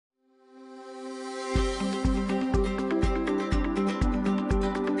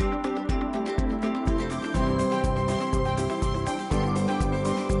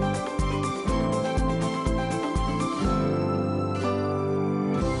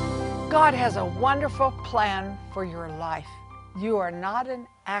God has a wonderful plan for your life. You are not an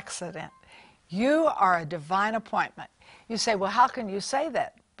accident. You are a divine appointment. You say, well, how can you say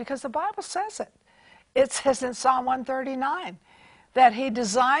that? Because the Bible says it. It says in Psalm 139 that He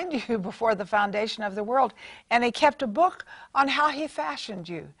designed you before the foundation of the world, and He kept a book on how He fashioned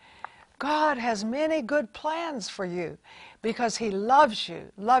you. God has many good plans for you because He loves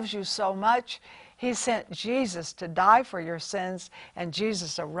you so much. He sent Jesus to die for your sins, and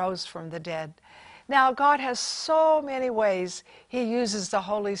Jesus arose from the dead. Now, God has so many ways He uses the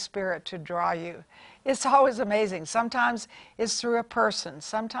Holy Spirit to draw you. It's always amazing. Sometimes it's through a person.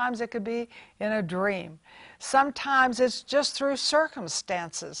 Sometimes it could be in a dream. Sometimes it's just through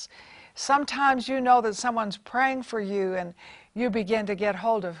circumstances. Sometimes you know that someone's praying for you and you begin to get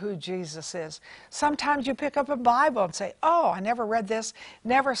hold of who Jesus is. Sometimes you pick up a Bible and say, oh, I never read this,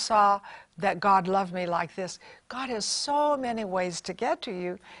 never saw that God loved me like this. God has so many ways to get to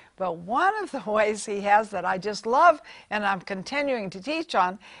you, but one of the ways He has that I just love and I'm continuing to teach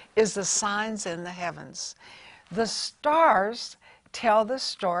on is the signs in the heavens. The stars tell the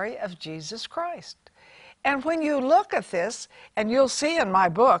story of Jesus Christ. And when you look at this, and you'll see in my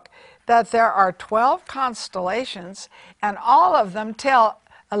book that there are 12 constellations, and all of them tell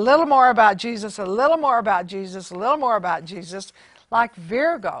a little more about Jesus, a little more about Jesus, a little more about Jesus, like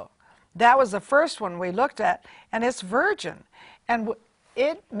Virgo. That was the first one we looked at, and it's virgin. And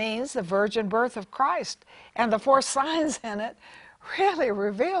it means the virgin birth of Christ. And the 4 signs in it really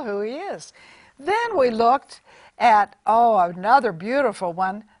reveal who He is. Then we looked at, another beautiful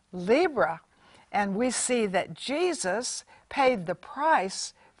one, Libra. And we see that Jesus paid the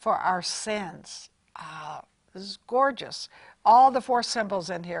price for our sins. This is gorgeous. All the 4 symbols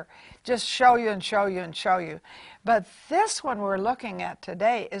in here just show you and show you and show you. But this one we're looking at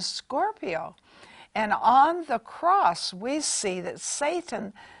today is Scorpio. And on the cross, we see that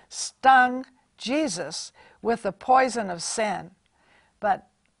Satan stung Jesus with the poison of sin. But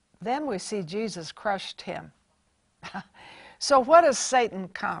then we see Jesus crushed him. So what does Satan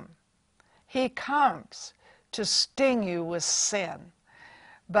come? He comes to sting you with sin.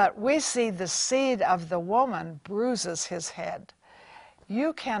 But we see the seed of the woman bruises his head.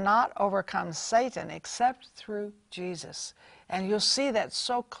 You cannot overcome Satan except through Jesus. And you'll see that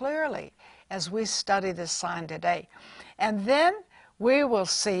so clearly as we study this sign today. And then we will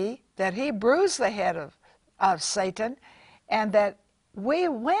see that he bruised the head of Satan, and that we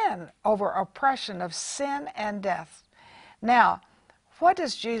win over oppression of sin and death. Now, what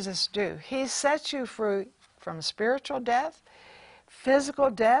does Jesus do? He sets you free from spiritual death, physical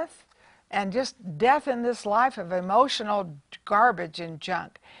death, and just death in this life of emotional garbage and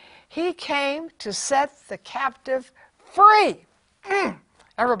junk. He came to set the captive free.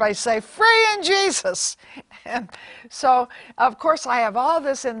 Everybody say, free in Jesus. And so, of course, I have all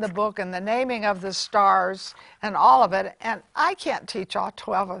this in the book and the naming of the stars and all of it, and I can't teach all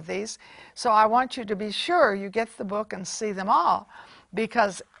 12 of these, so I want you to be sure you get the book and see them all,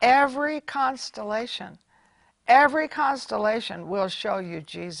 because every constellation will show you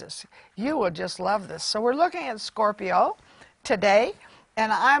Jesus. You will just love this. So we're looking at Scorpio today,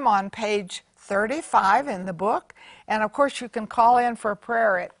 and I'm on page 35 in the book. And of course, you can call in for a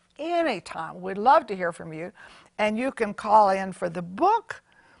prayer at any time. We'd love to hear from you. And you can call in for the book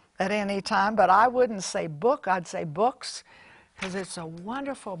at any time, but I wouldn't say book, I'd say books, because it's a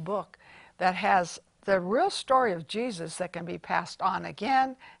wonderful book that has the real story of Jesus that can be passed on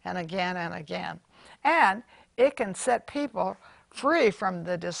again and again and again. And it can set people free from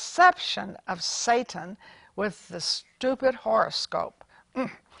the deception of Satan with the stupid horoscope.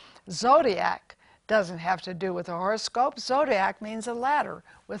 Zodiac doesn't have to do with a horoscope. Zodiac means a ladder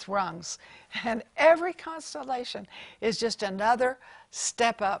with rungs. And every constellation is just another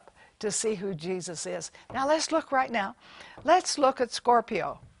step up to see who Jesus is. Now let's look right now. Let's look at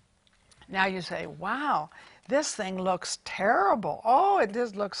Scorpio. Now you say, wow, this thing looks terrible. Oh, it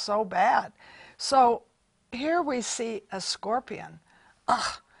just looks so bad. So here we see a scorpion.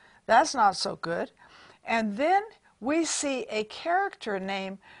 Ugh, that's not so good. And then we see a character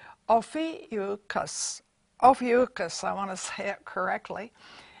named Ophiuchus. Ophiuchus, I want to say it correctly.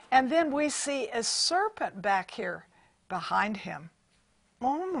 And then we see a serpent back here behind him.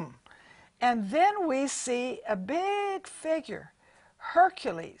 And then we see a big figure,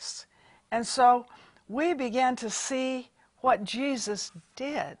 Hercules. And so we began to see what Jesus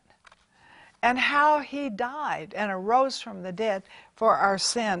did and how he died and arose from the dead for our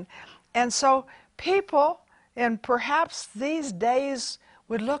sin. And so people in perhaps these days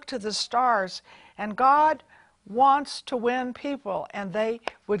would look to the stars, and God wants to win people, and they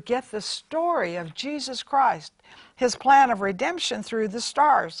would get the story of Jesus Christ, his plan of redemption through the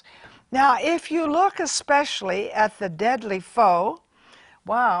stars. Now, if you look especially at the deadly foe,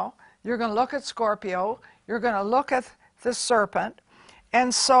 wow, you're going to look at Scorpio, you're going to look at the serpent,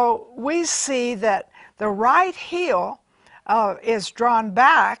 and so we see that the right heel is drawn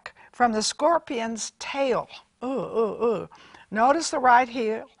back from the scorpion's tail. Ooh, ooh, ooh. Notice the right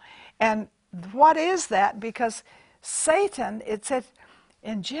heel. And what is that? Because Satan, it said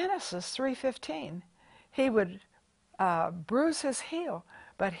in Genesis 3:15, he would bruise his heel,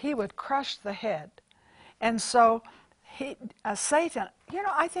 but he would crush the head. And so Satan,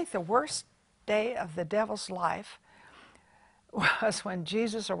 I think the worst day of the devil's life was when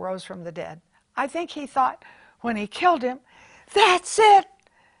Jesus arose from the dead. I think he thought when he killed him, that's it.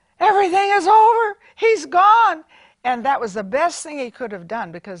 Everything is over. He's gone. And that was the best thing he could have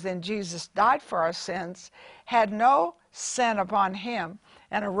done, because then Jesus died for our sins, had no sin upon him,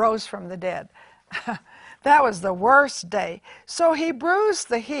 and arose from the dead. That was the worst day. So he bruised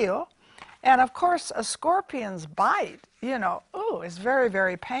the heel. And of course, a scorpion's bite, is very,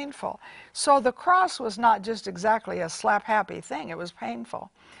 very painful. So the cross was not just exactly a slap-happy thing. It was painful.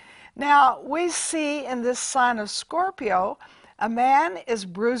 Now, we see in this sign of Scorpio, a man is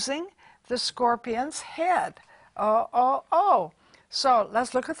bruising the scorpion's head. Oh, oh, oh. So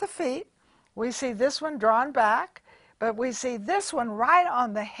let's look at the feet. We see this one drawn back, but we see this one right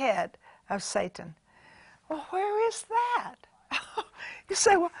on the head of Satan. Well, where is that? You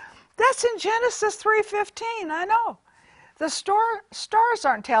say, well, that's in Genesis 3:15. I know. The stars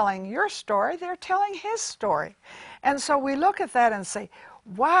aren't telling your story. They're telling his story. And so we look at that and say,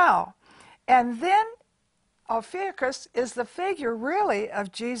 wow. And then Ophiuchus is the figure really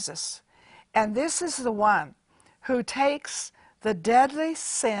of Jesus. And this is the one who takes the deadly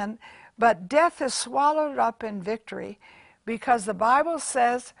sin, but death is swallowed up in victory, because the Bible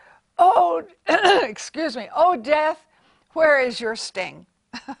says, oh, excuse me, oh death, where is your sting?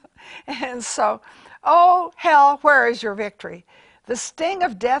 And so, oh hell, where is your victory? The sting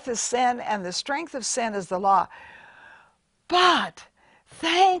of death is sin, and the strength of sin is the law. But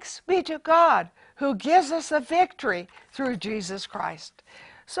thanks be to God who gives us a victory through Jesus Christ.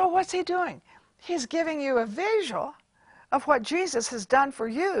 So what's he doing? He's giving you a visual of what Jesus has done for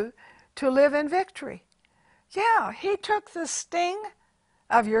you to live in victory. Yeah, he took the sting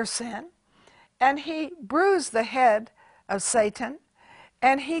of your sin, and he bruised the head of Satan,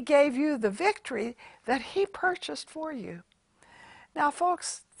 and he gave you the victory that he purchased for you. Now,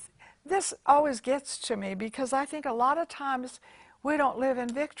 folks, this always gets to me, because I think a lot of times we don't live in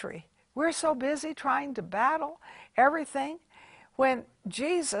victory. We're so busy trying to battle everything when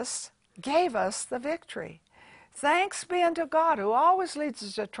Jesus gave us the victory. Thanks be unto God, who always leads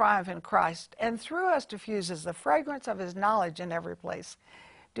us to triumph in Christ, and through us diffuses the fragrance of his knowledge in every place.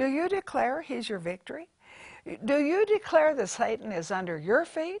 Do you declare he's your victory? Do you declare that Satan is under your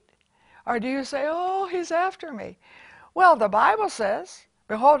feet? Or do you say, oh, he's after me? Well, the Bible says,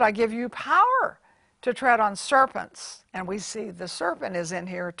 behold, I give you power to tread on serpents. And we see the serpent is in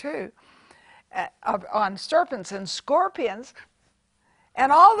here too. On serpents and scorpions,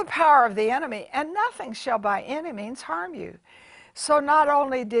 and all the power of the enemy, and nothing shall by any means harm you. So not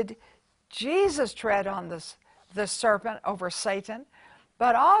only did Jesus tread on the serpent over Satan,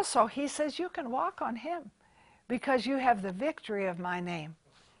 but also he says you can walk on him, because you have the victory of my name.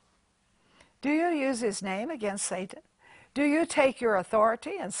 Do you use his name against Satan? Do you take your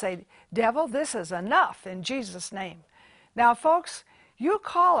authority and say, devil, this is enough in Jesus' name? Now, folks, you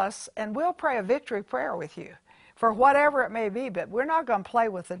call us and we'll pray a victory prayer with you for whatever it may be, but we're not going to play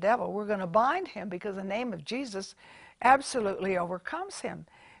with the devil. We're going to bind him, because the name of Jesus absolutely overcomes him,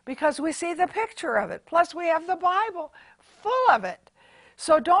 because we see the picture of it. Plus, we have the Bible full of it.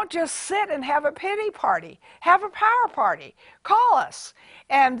 So don't just sit and have a pity party. Have a power party. Call us.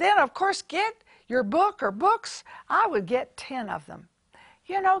 And then, of course, get your book or books. I would get 10 of them.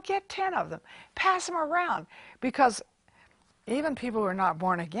 Get 10 of them. Pass them around, because even people who are not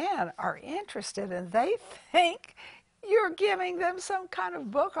born again are interested, and they think you're giving them some kind of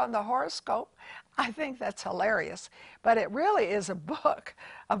book on the horoscope. I think that's hilarious. But it really is a book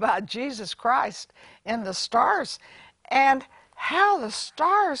about Jesus Christ in the stars, and how the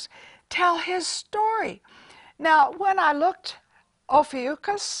stars tell his story. Now, when I looked,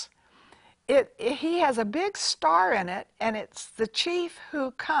 Ophiuchus, he has a big star in it, and it's the chief who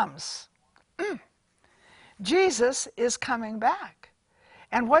comes. Jesus is coming back.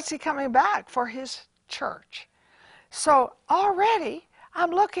 And what's he coming back? For his church. So already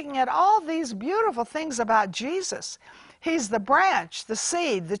I'm looking at all these beautiful things about Jesus. He's the branch, the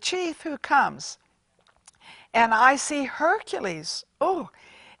seed, the chief who comes. And I see Hercules. Oh,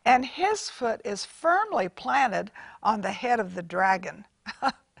 and his foot is firmly planted on the head of the dragon.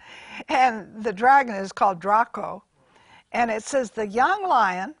 And the dragon is called Draco. And it says the young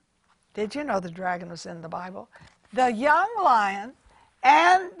lion, did you know the dragon was in the Bible? The young lion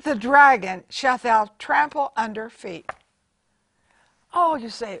and the dragon shalt thou trample under feet. Oh, you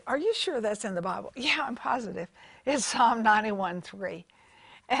say, are you sure that's in the Bible? Yeah, I'm positive. It's Psalm 91:3.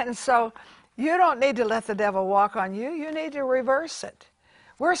 And so you don't need to let the devil walk on you. You need to reverse it.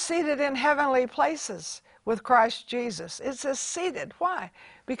 We're seated in heavenly places with Christ Jesus. It says seated. Why?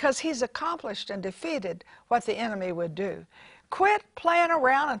 Because he's accomplished and defeated what the enemy would do. Quit playing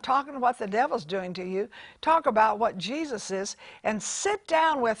around and talking what the devil's doing to you. Talk about what Jesus is and sit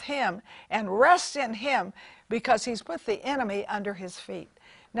down with him and rest in him, because he's put the enemy under his feet.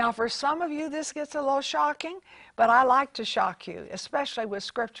 Now, for some of you, this gets a little shocking, but I like to shock you, especially with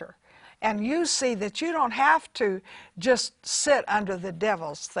Scripture. And you see that you don't have to just sit under the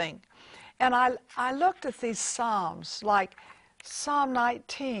devil's thing. And I looked at these Psalms, like Psalm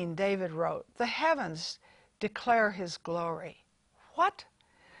 19, David wrote, the heavens declare his glory. What?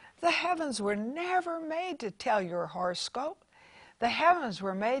 The heavens were never made to tell your horoscope. The heavens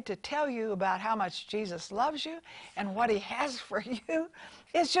were made to tell you about how much Jesus loves you and what he has for you.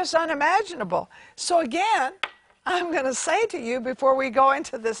 It's just unimaginable. So again, I'm going to say to you before we go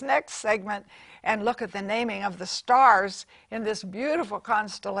into this next segment and look at the naming of the stars in this beautiful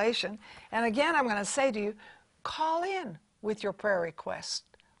constellation, and again, I'm going to say to you, call in with your prayer request.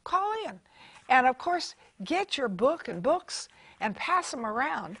 Call in. And of course, get your book and books and pass them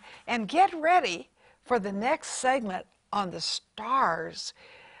around and get ready for the next segment on the stars,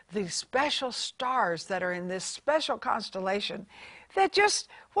 the special stars that are in this special constellation that just,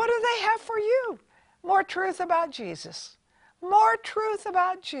 what do they have for you? More truth about Jesus. More truth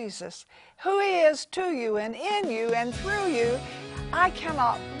about Jesus, who he is to you and in you and through you. I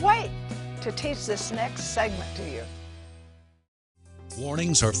cannot wait to teach this next segment to you.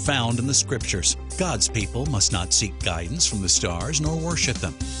 Warnings are found in the Scriptures. God's people must not seek guidance from the stars nor worship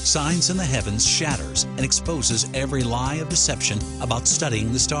them. Signs in the Heavens shatters and exposes every lie of deception about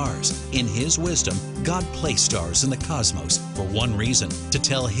studying the stars. In His wisdom, God placed stars in the cosmos for one reason: to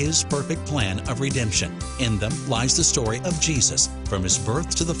tell His perfect plan of redemption. In them lies the story of Jesus, from His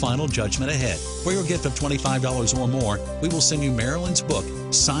birth to the final judgment ahead. For your gift of $25 or more, we will send you Marilyn's book,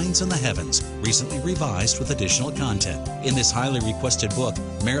 Signs in the Heavens, recently revised with additional content. In this highly requested book,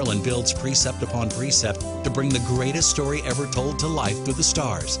 Marilyn builds precept upon precept to bring the greatest story ever told to life through the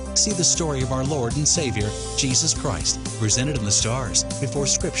stars. See the story of our Lord and Savior, Jesus Christ, presented in the stars before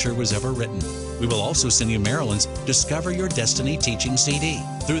Scripture was ever written. We will also send you Marilyn's Discover Your Destiny teaching CD.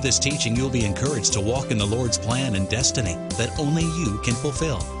 Through this teaching, you'll be encouraged to walk in the Lord's plan and destiny that only you can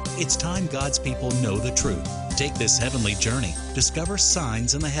fulfill. It's time God's people know the truth. Take this heavenly journey. Discover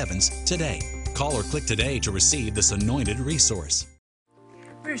Signs in the Heavens today. Call or click today to receive this anointed resource.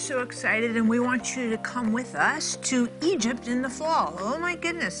 We're so excited, and we want you to come with us to Egypt in the fall. Oh my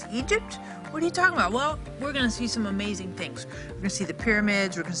goodness, Egypt? What are you talking about? Well, we're going to see some amazing things. We're going to see the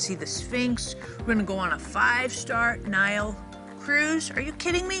pyramids, we're going to see the Sphinx, we're going to go on a 5-star Nile cruise. Are you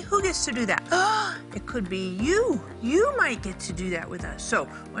kidding me? Who gets to do that? It could be you. You might get to do that with us. So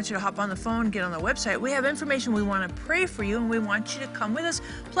I want you to hop on the phone, get on the website. We have information. We want to pray for you, and we want you to come with us.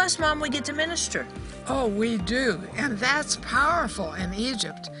 Plus, Mom, we get to minister. Oh, we do. And that's powerful in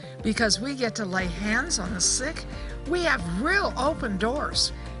Egypt, because we get to lay hands on the sick. We have real open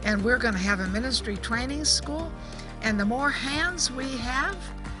doors, and we're going to have a ministry training school. And the more hands we have,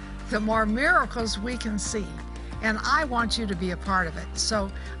 the more miracles we can see. And I want you to be a part of it. So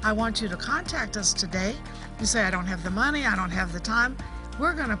I want you to contact us today. You say, I don't have the money, I don't have the time.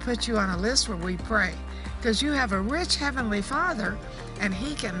 We're going to put you on a list where we pray, because you have a rich Heavenly Father, and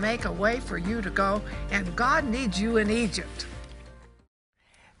He can make a way for you to go, and God needs you in Egypt.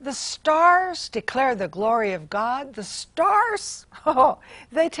 The stars declare the glory of God. The stars,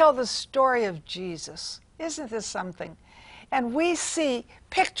 they tell the story of Jesus. Isn't this something? And we see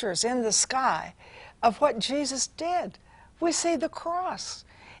pictures in the sky of what Jesus did. We see the cross.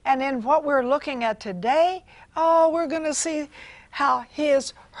 And in what we're looking at today, we're going to see how He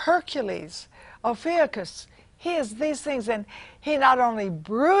is Hercules, Ophiuchus. He is these things, and He not only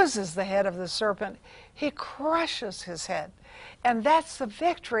bruises the head of the serpent, He crushes his head. And that's the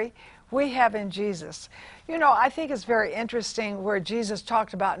victory we have in Jesus. You know, I think it's very interesting where Jesus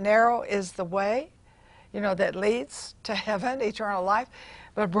talked about narrow is the way, that leads to heaven, eternal life.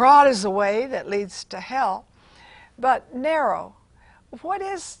 But broad is the way that leads to hell. But narrow,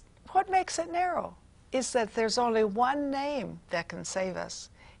 what makes it narrow? Is that there's only one name that can save us.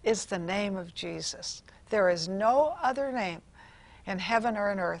 It's the name of Jesus. There is no other name in heaven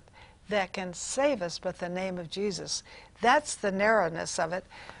or in earth that can save us but the name of Jesus. That's the narrowness of it.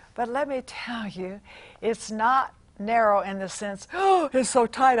 But let me tell you, it's not narrow in the sense, oh, it's so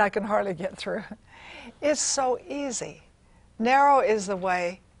tight I can hardly get through. It's so easy. Narrow is the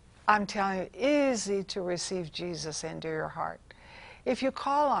way, I'm telling you, easy to receive Jesus into your heart. If you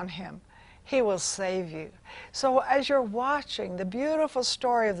call on him, he will save you. So as you're watching the beautiful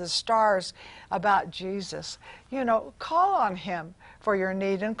story of the stars about Jesus, you know, call on him for your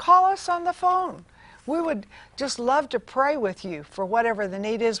need and call us on the phone. We would just love to pray with you for whatever the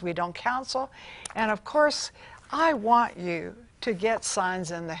need is. We don't counsel. And of course, I want you to get Signs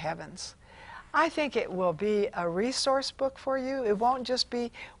in the Heavens. I think it will be a resource book for you. It won't just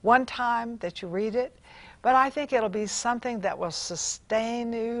be one time that you read it, but I think it'll be something that will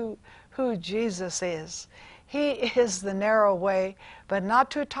sustain you who Jesus is. He is the narrow way, but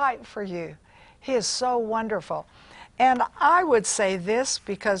not too tight for you. He is so wonderful. And I would say this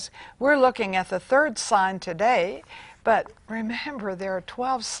because we're looking at the third sign today, but remember there are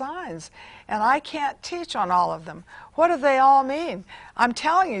 12 signs, and I can't teach on all of them. What do they all mean? I'm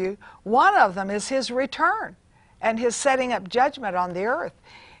telling you, one of them is his return and his setting up judgment on the earth.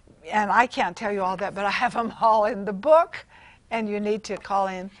 And I can't tell you all that, but I have them all in the book, and you need to call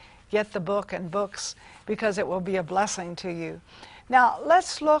in, get the book and books, because it will be a blessing to you. Now,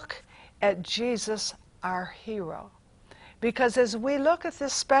 let's look at Jesus, our hero. Because as we look at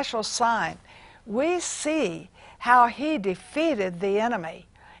this special sign, we see how he defeated the enemy.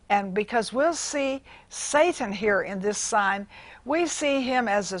 And because we'll see Satan here in this sign, we see him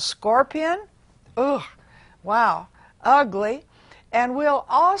as a scorpion. Ugh, wow, ugly. And we'll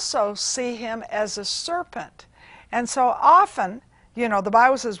also see him as a serpent. And so often, you know, the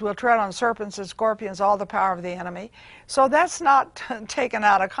Bible says we'll tread on serpents and scorpions, all the power of the enemy. So that's not taken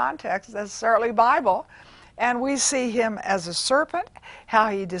out of context. That's certainly Bible. And we see him as a serpent, how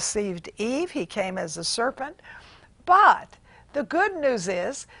he deceived Eve. He came as a serpent. But the good news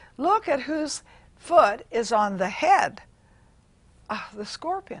is, look at whose foot is on the head. The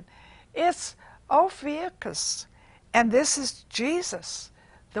scorpion. It's Ophiuchus. And this is Jesus,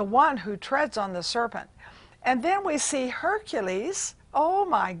 the one who treads on the serpent. And then we see Hercules. Oh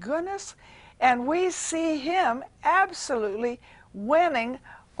my goodness. And we see him absolutely winning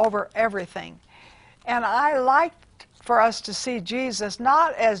over everything. And I like for us to see Jesus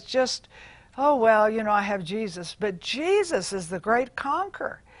not as just, oh, well, you know, I have Jesus, but Jesus is the great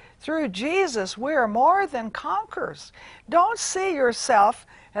conqueror. Through Jesus, we are more than conquerors. Don't see yourself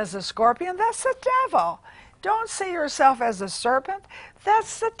as a scorpion. That's the devil. Don't see yourself as a serpent.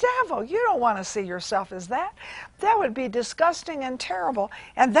 That's the devil. You don't want to see yourself as that. That would be disgusting and terrible,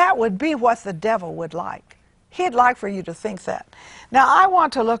 and that would be what the devil would like. He'd like for you to think that. Now, I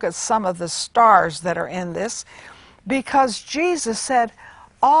want to look at some of the stars that are in this, because Jesus said,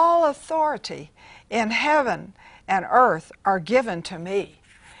 all authority in heaven and earth are given to me.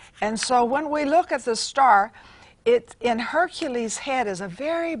 And so when we look at the star, it in Hercules' head is a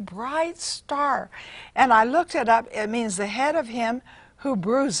very bright star. And I looked it up. It means the head of him who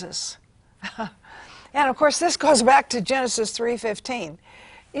bruises. And of course, this goes back to Genesis 3:15.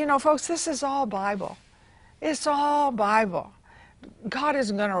 You know, folks, this is all Bible. It's all Bible. God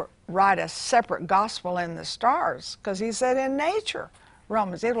isn't going to write a separate gospel in the stars, because he said in nature,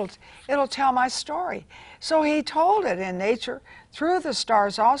 Romans, it'll tell my story. So he told it in nature through the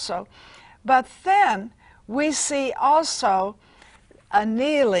stars also. But then we see also a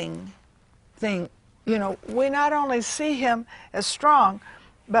kneeling thing. You know, we not only see him as strong,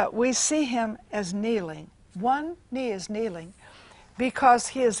 but we see him as kneeling. One knee is kneeling because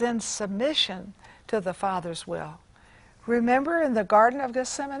he is in submission to the Father's will. Remember in the Garden of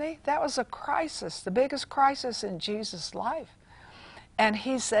Gethsemane? That was a crisis, the biggest crisis in Jesus' life. And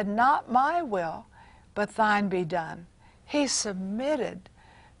he said, not my will, but thine be done. He submitted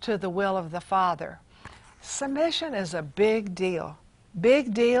to the will of the Father. Submission is a big deal.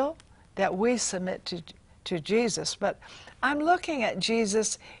 Big deal that we submit to Jesus. But I'm looking at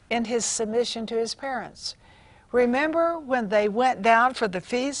Jesus in his submission to his parents. Remember when they went down for the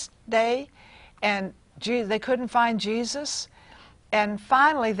feast day and they couldn't find Jesus? And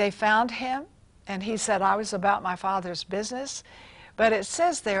finally they found him, and he said, I was about my Father's business. But it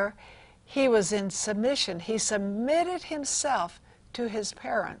says there, he was in submission. He submitted himself to his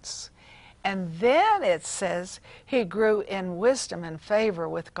parents. And then it says he grew in wisdom and favor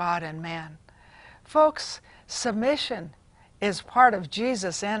with God and man. Folks, submission is part of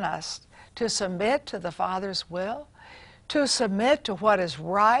Jesus in us, to submit to the Father's will, to submit to what is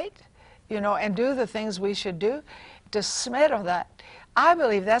right, you know, and do the things we should do, to submit on that. I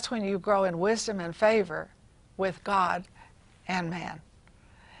believe that's when you grow in wisdom and favor with God and man.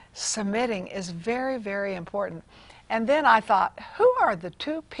 Submitting is very, very important. And then I thought, who are the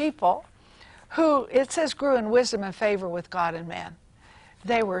two people who, it says, grew in wisdom and favor with God and man?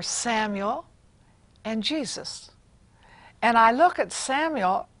 They were Samuel and Jesus. And I look at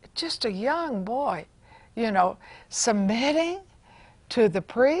Samuel, just a young boy, you know, submitting to the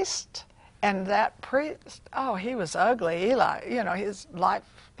priest. And that priest, oh, he was ugly. Eli, you know, his life,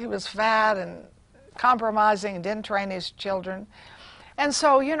 he was fat and compromising and didn't train his children. And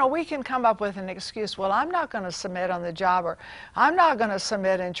so, you know, we can come up with an excuse, well, I'm not going to submit on the job, or I'm not going to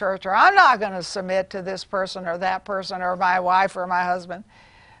submit in church, or I'm not going to submit to this person or that person or my wife or my husband.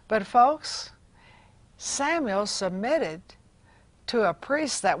 But folks, Samuel submitted to a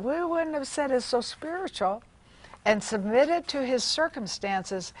priest that we wouldn't have said is so spiritual, and submitted to his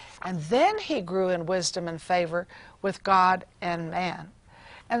circumstances, and then he grew in wisdom and favor with God and man.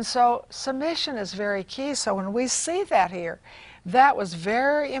 And so submission is very key. So when we see that here, that was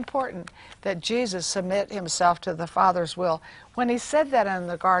very important, that Jesus submit himself to the Father's will. When he said that in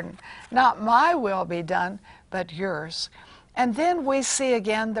the garden, not my will be done, but yours. And then we see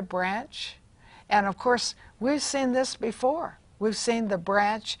again the branch. And of course, we've seen this before. We've seen the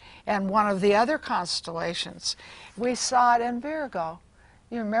branch and one of the other constellations. We saw it in Virgo.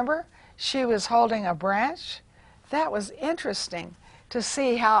 You remember? She was holding a branch. That was interesting to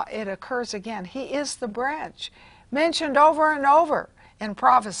see how it occurs again. He is the branch, mentioned over and over in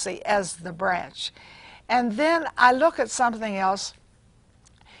prophecy as the branch. And then I look at something else.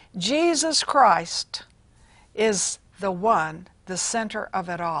 Jesus Christ is the one, the center of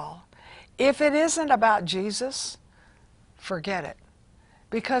it all. If it isn't about Jesus, forget it,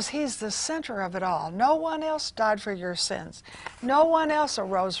 because he's the center of it all. No one else died for your sins. No one else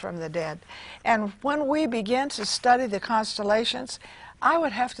arose from the dead. And when we begin to study the constellations, I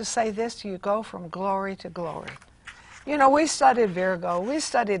would have to say this, you go from glory to glory. You know, we studied Virgo, we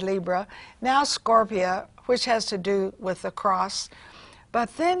studied Libra, now Scorpio, which has to do with the cross.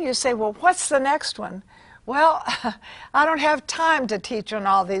 But then you say, well, what's the next one? Well, I don't have time to teach on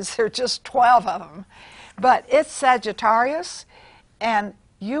all these. There are just 12 of them. But it's Sagittarius, and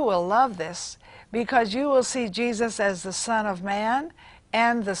you will love this, because you will see Jesus as the Son of Man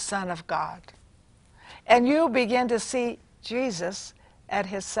and the Son of God. And you'll begin to see Jesus at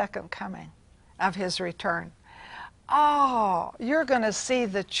his second coming of his return. Oh, you're going to see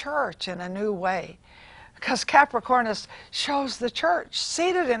the church in a new way, because Capricornus shows the church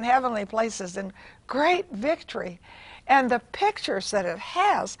seated in heavenly places in great victory. And the pictures that it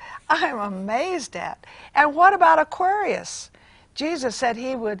has, I'm amazed at. And what about Aquarius? Jesus said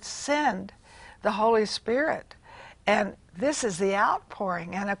he would send the Holy Spirit. And this is the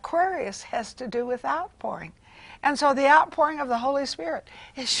outpouring. And Aquarius has to do with outpouring. And so the outpouring of the Holy Spirit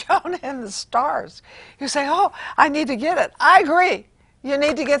is shown in the stars. You say, oh, I need to get it. I agree. You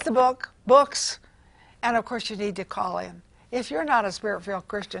need to get the books. And of course you need to call in. If you're not a Spirit-filled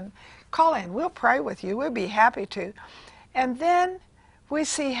Christian, call in. We'll pray with you. We'll be happy to. And then we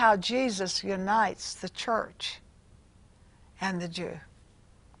see how Jesus unites the church and the Jew,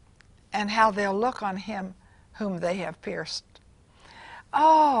 and how they'll look on him whom they have pierced.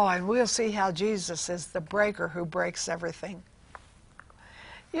 Oh, and we'll see how Jesus is the breaker who breaks everything.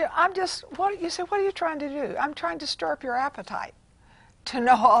 You say, what are you trying to do? I'm trying to stir up your appetite to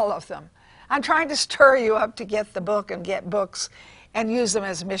know all of them. I'm trying to stir you up to get the book and get books and use them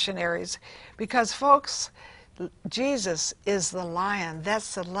as missionaries. Because, folks, Jesus is the lion.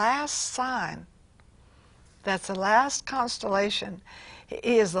 That's the last sign. That's the last constellation.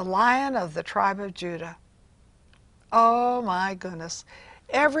 He is the Lion of the tribe of Judah. Oh, my goodness.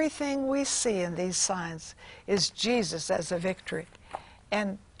 Everything we see in these signs is Jesus as a victory.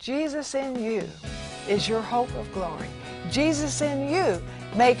 And Jesus in you is your hope of glory. Jesus in you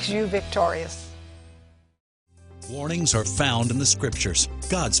makes you victorious. Warnings are found in the Scriptures.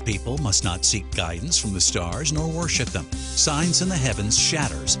 God's people must not seek guidance from the stars nor worship them. Signs in the heavens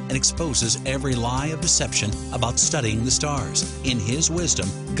shatters and exposes every lie of deception about studying the stars. In His wisdom,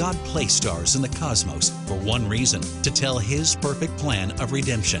 God placed stars in the cosmos for one reason, to tell His perfect plan of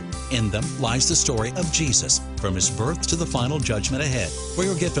redemption. In them lies the story of Jesus, from His birth to the final judgment ahead. For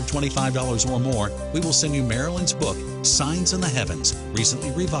your gift of $25 or more, we will send you Marilyn's book, Signs in the Heavens,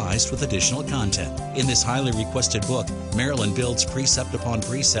 recently revised with additional content. In this highly requested book, Marilyn builds precept upon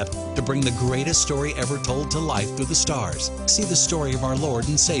precept to bring the greatest story ever told to life through the stars. See the story of our Lord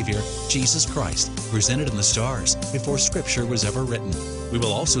and Savior, Jesus Christ, presented in the stars before Scripture was ever written. We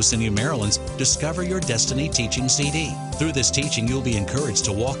will also send you Marilyn's Discover Your Destiny teaching CD. Through this teaching, you'll be encouraged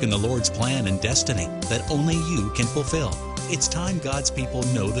to walk in the Lord's plan and destiny that only you can fulfill. It's time God's people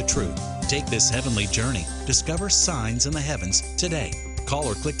know the truth. Take this heavenly journey. Discover signs in the heavens today. Call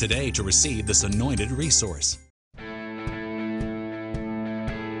or click today to receive this anointed resource.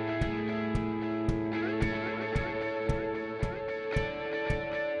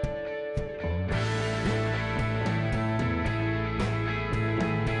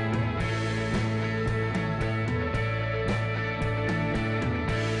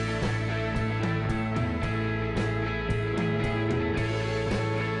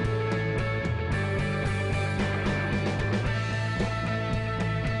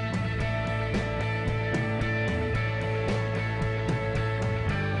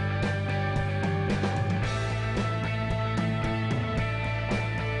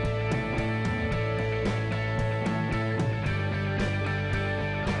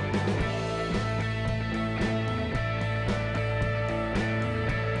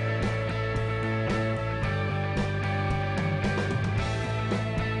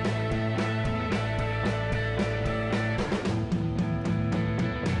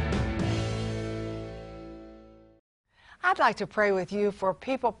 I'd like to pray with you for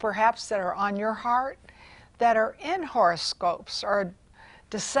people perhaps that are on your heart that are in horoscopes or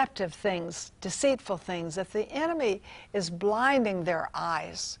deceptive things, deceitful things, that the enemy is blinding their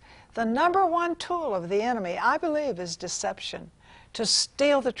eyes. The number one tool of the enemy, I believe, is deception, to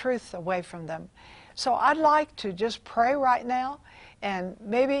steal the truth away from them. So I'd like to just pray right now, and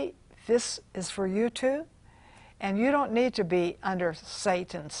maybe this is for you too, and you don't need to be under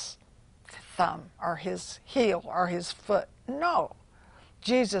Satan's thumb or his heel or his foot. No.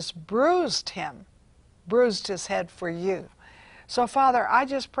 Jesus bruised him, bruised his head for you. So, Father, I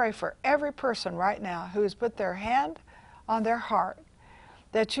just pray for every person right now who has put their hand on their heart,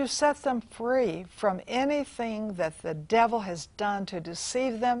 that you set them free from anything that the devil has done to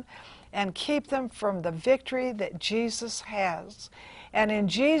deceive them and keep them from the victory that Jesus has. And in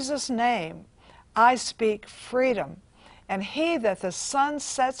Jesus' name, I speak freedom. And he that the Son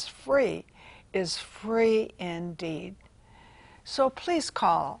sets free is free indeed. So please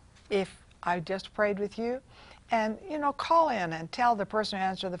call if I just prayed with you. And, you know, call in and tell the person who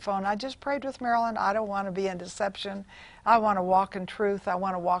answered the phone, I just prayed with Marilyn. I don't want to be in deception. I want to walk in truth. I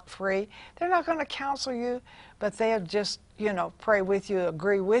want to walk free. They're not going to counsel you, but they'll just, you know, pray with you,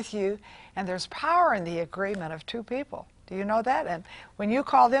 agree with you. And there's power in the agreement of two people. Do you know that? And when you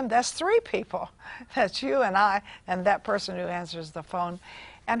call them, that's three people. That's you and I and that person who answers the phone.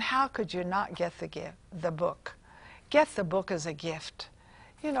 And how could you not get the book? Get the book as a gift.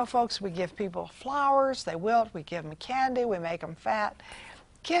 You know, folks, we give people flowers, they wilt, we give them candy, we make them fat.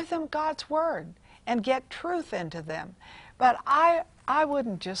 Give them God's Word and get truth into them. But I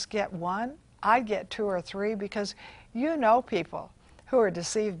wouldn't just get one, I'd get two or three, because you know people who are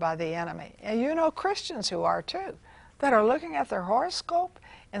deceived by the enemy. And you know Christians who are too, that are looking at their horoscope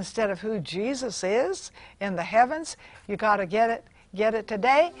instead of who Jesus is in the heavens. You got to get it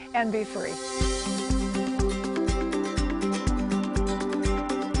today and be free.